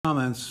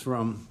comments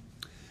from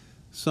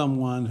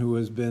someone who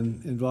has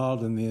been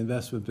involved in the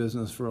investment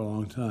business for a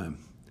long time.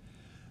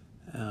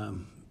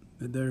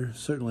 There's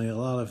certainly a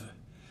lot of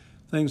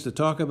things to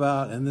talk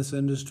about in this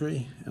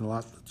industry and a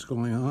lot that's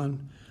going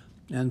on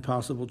and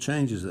possible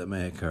changes that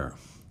may occur.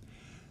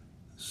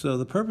 So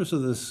the purpose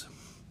of this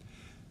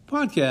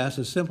podcast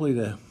is simply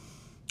to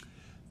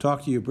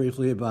talk to you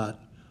briefly about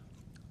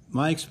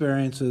my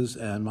experiences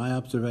and my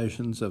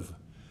observations of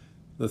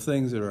the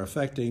things that are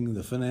affecting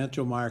the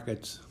financial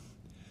markets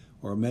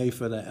or may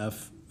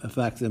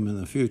affect them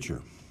in the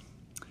future.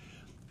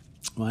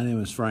 My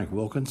name is Frank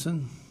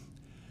Wilkinson,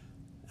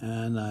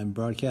 and I'm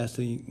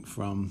broadcasting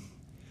from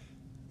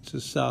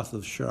just south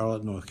of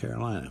Charlotte, North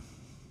Carolina.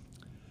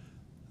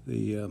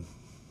 My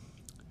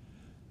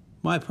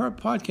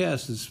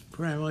podcast is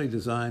primarily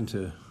designed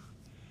to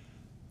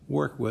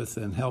work with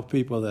and help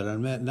people that are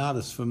not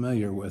as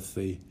familiar with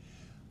the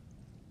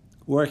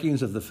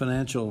workings of the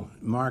financial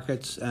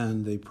markets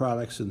and the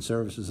products and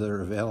services that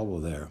are available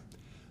there,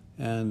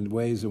 and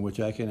ways in which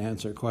I can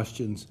answer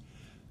questions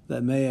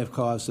that may have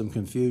caused some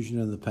confusion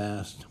in the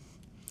past,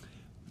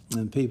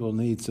 and people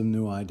need some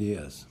new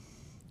ideas.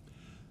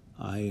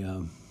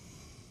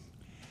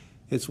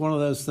 It's one of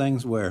those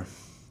things where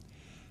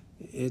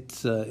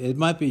it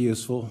might be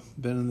useful.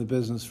 Been in the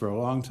business for a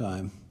long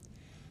time.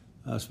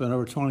 Spent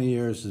over 20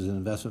 years as an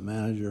investment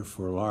manager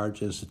for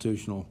large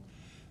institutional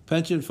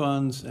pension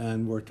funds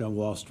and worked on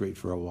Wall Street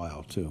for a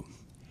while too.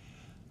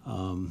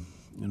 In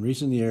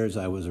recent years,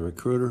 I was a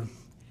recruiter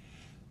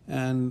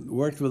and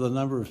worked with a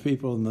number of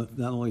people in the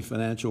not only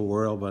financial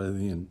world but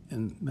in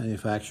the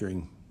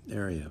manufacturing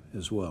area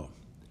as well.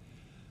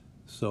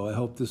 So I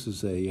hope this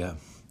is a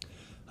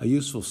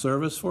useful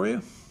service for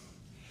you.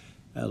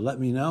 Let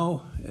me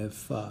know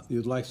if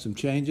you'd like some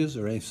changes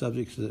or any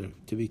subjects that are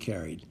to be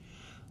carried.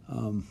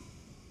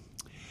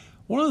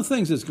 One of the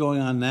things that's going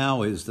on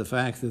now is the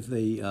fact that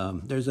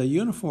there's a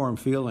uniform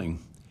feeling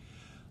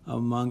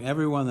among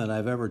everyone that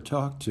I've ever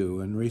talked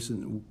to in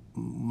recent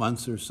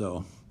months or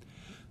so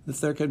that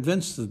they're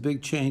convinced of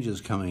big changes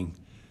coming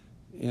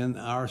in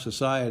our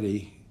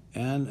society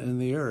and in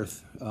the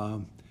earth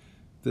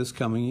this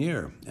coming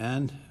year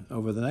and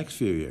over the next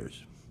few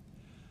years.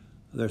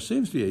 There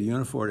seems to be a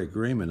uniform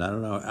agreement. I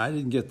don't know. I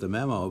didn't get the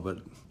memo, but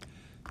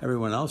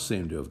everyone else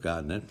seemed to have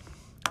gotten it.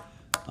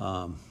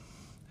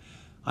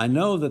 I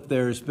know that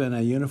there's been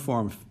a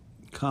uniform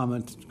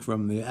comment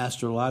from the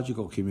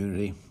astrological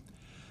community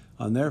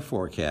on their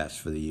forecast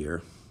for the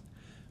year,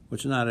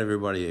 which not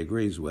everybody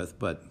agrees with,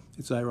 but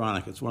it's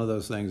ironic. It's one of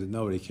those things that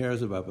nobody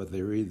cares about, but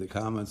they read the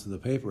comments in the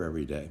paper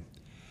every day.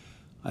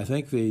 I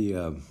think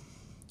the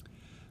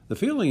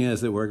feeling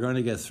is that we're going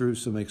to get through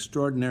some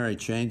extraordinary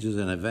changes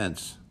and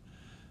events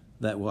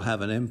that will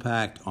have an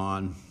impact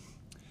on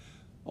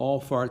all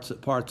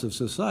parts of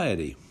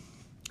society.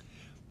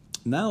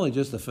 Not only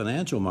just the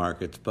financial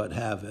markets, but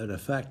have an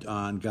effect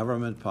on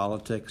government,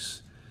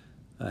 politics,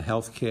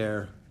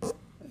 healthcare,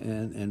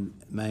 and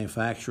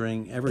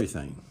manufacturing,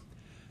 everything.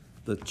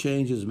 The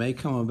changes may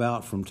come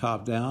about from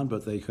top down,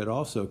 but they could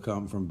also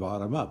come from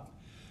bottom up,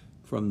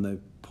 from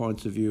the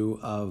points of view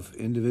of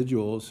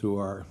individuals who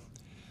are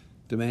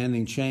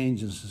demanding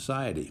change in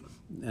society.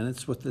 And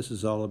it's what this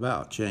is all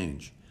about,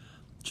 change.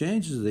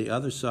 Change is the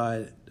other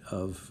side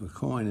of the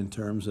coin in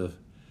terms of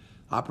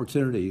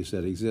opportunities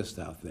that exist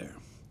out there.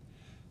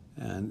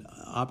 And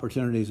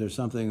opportunities are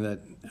something that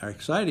are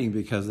exciting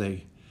because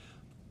they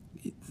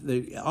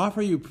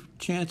offer you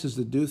chances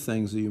to do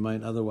things that you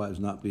might otherwise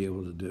not be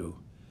able to do.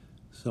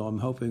 So I'm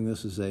hoping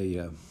this is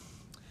a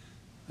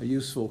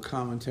useful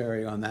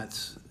commentary on that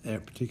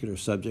particular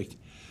subject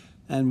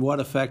and what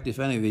effect, if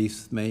any,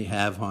 these may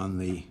have on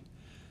the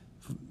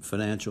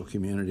financial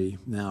community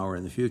now or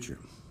in the future.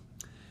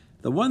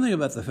 The one thing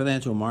about the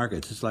financial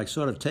markets, it's like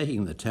sort of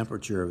taking the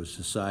temperature of a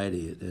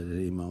society at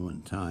any moment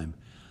in time,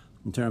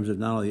 in terms of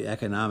not only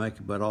economic,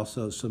 but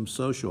also some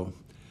social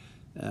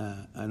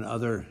and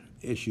other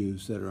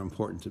issues that are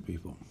important to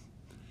people.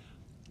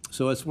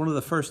 So it's one of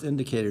the first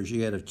indicators you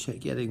get of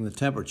getting the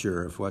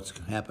temperature of what's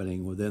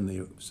happening within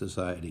the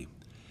society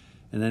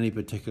in any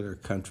particular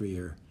country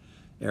or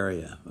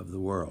area of the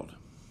world.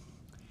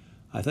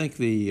 I think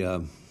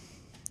the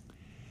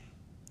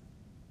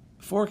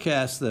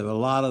forecasts that a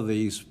lot of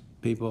these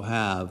people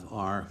have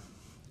are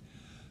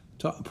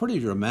pretty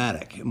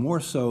dramatic, more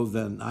so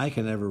than I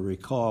can ever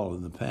recall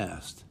in the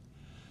past.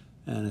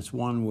 And it's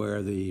one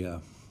where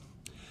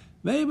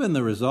may have been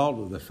the result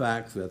of the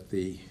fact that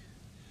the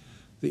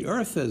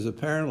Earth has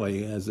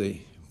apparently, as a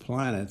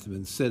planet,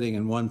 been sitting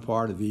in one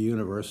part of the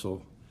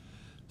universal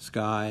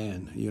sky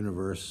and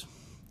universe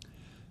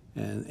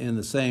and in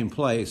the same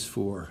place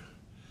for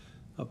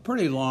a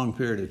pretty long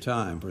period of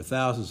time, for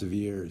thousands of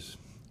years.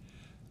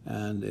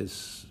 And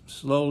it's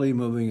slowly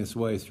moving its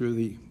way through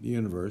the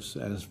universe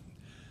and has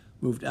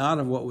moved out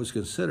of what was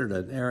considered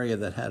an area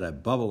that had a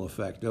bubble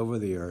effect over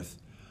the Earth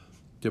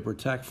to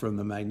protect from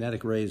the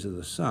magnetic rays of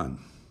the sun.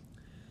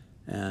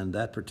 And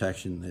that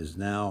protection is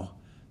now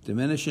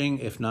diminishing,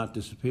 if not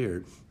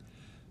disappeared.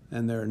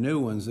 And there are new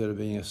ones that are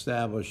being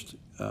established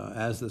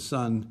as the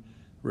sun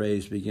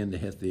rays begin to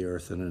hit the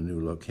Earth in a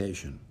new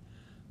location.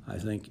 I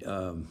think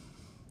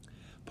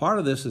part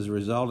of this is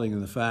resulting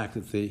in the fact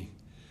that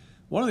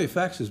one of the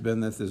effects has been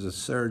that there's a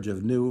surge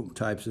of new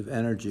types of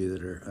energy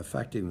that are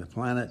affecting the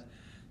planet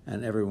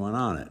and everyone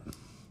on it.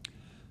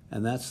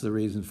 And that's the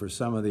reason for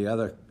some of the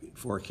other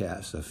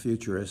forecasts of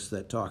futurists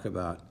that talk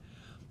about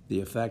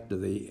the effect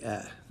of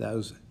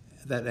those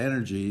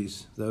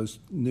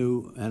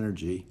new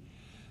energy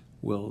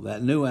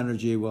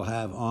will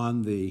have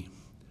on the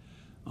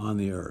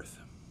Earth.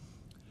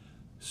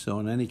 So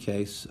in any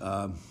case,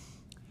 it'd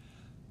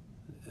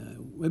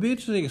be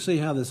interesting to see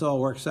how this all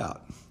works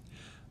out.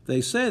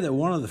 They say that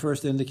one of the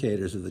first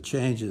indicators of the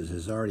changes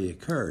has already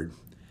occurred,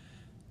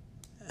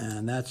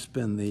 and that's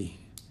been the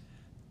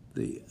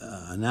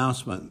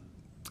announcement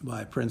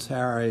by Prince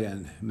Harry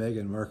and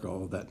Meghan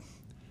Markle that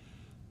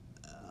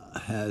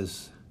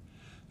has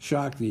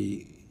shocked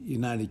the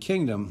United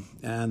Kingdom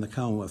and the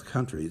Commonwealth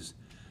countries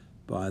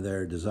by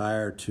their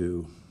desire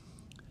to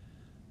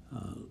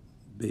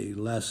be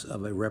less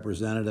of a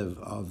representative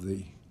of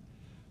the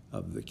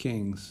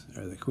king's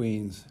or the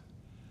queen's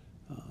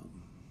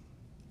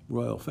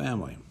royal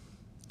family,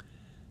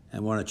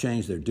 and want to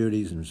change their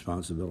duties and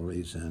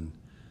responsibilities and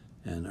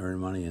earn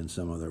money in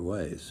some other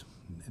ways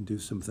and do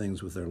some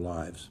things with their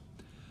lives.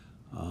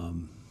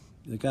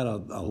 It got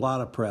a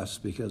lot of press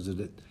because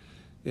it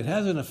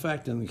has an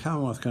effect in the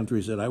Commonwealth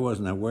countries that I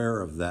wasn't aware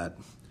of. That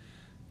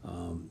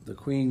the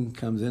Queen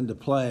comes into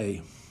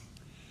play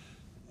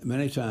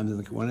many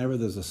times whenever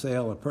there's a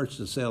sale of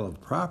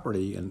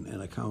property in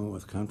a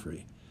Commonwealth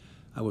country.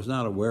 I was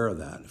not aware of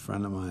that. A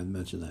friend of mine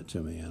mentioned that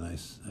to me, and I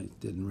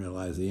didn't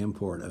realize the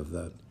import of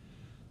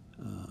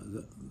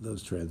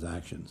those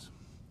transactions.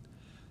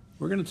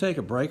 We're going to take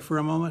a break for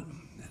a moment,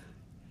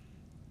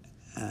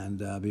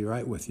 and I'll be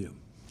right with you.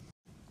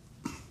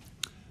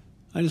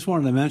 I just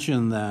wanted to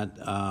mention that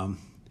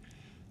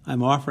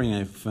I'm offering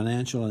a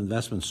financial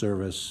investment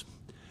service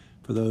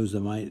for those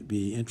that might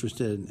be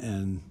interested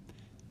in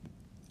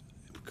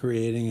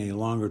creating a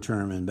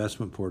longer-term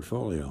investment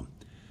portfolio,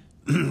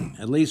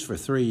 at least for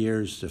 3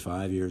 years to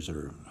 5 years,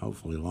 or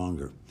hopefully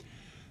longer.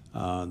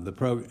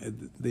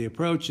 The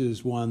approach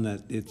is one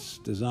that it's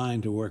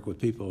designed to work with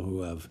people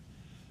who have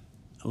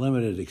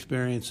limited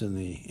experience in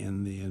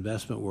the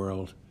investment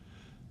world,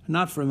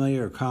 not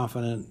familiar or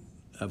confident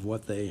of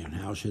what and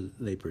how should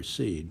they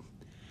proceed,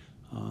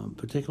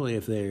 particularly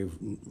if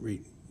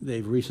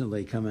they've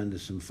recently come into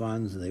some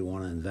funds and they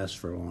want to invest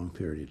for a long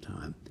period of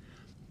time.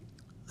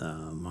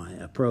 My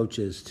approach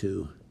is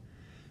to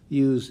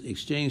use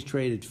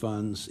exchange-traded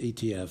funds,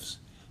 ETFs,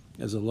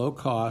 as a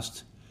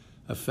low-cost,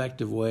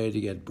 effective way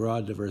to get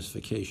broad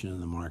diversification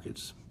in the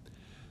markets.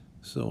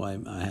 So I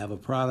have a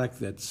product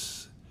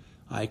that's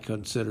I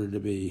consider to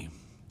be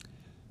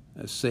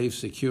safe,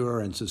 secure,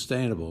 and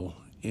sustainable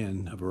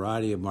in a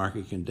variety of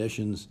market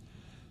conditions,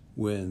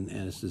 and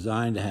it's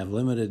designed to have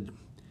limited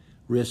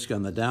risk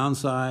on the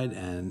downside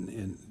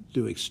and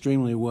do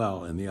extremely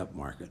well in the up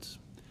markets.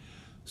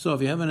 So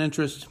if you have an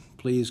interest,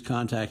 please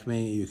contact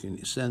me. You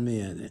can send me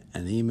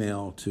an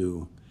email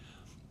to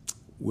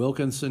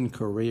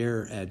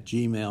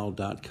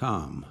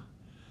wilkinsoncareer@gmail.com.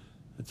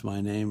 That's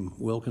my name,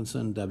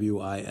 Wilkinson,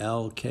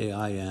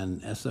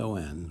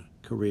 WILKINSON,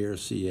 career,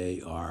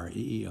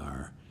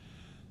 CAREER,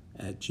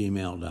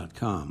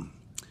 @gmail.com.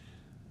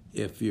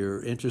 If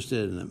you're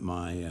interested in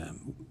my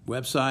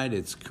website,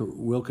 it's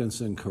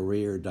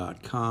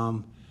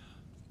wilkinsoncareer.com.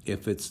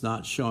 If it's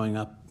not showing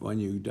up when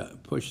you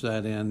push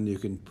that in, you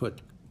can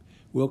put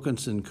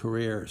Wilkinson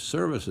Career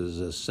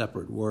Services as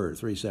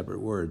three separate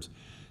words.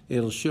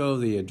 It'll show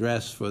the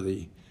address for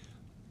the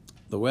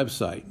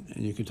website,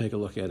 and you can take a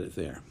look at it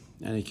there.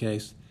 In any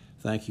case,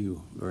 thank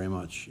you very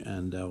much,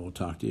 and we'll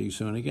talk to you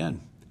soon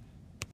again.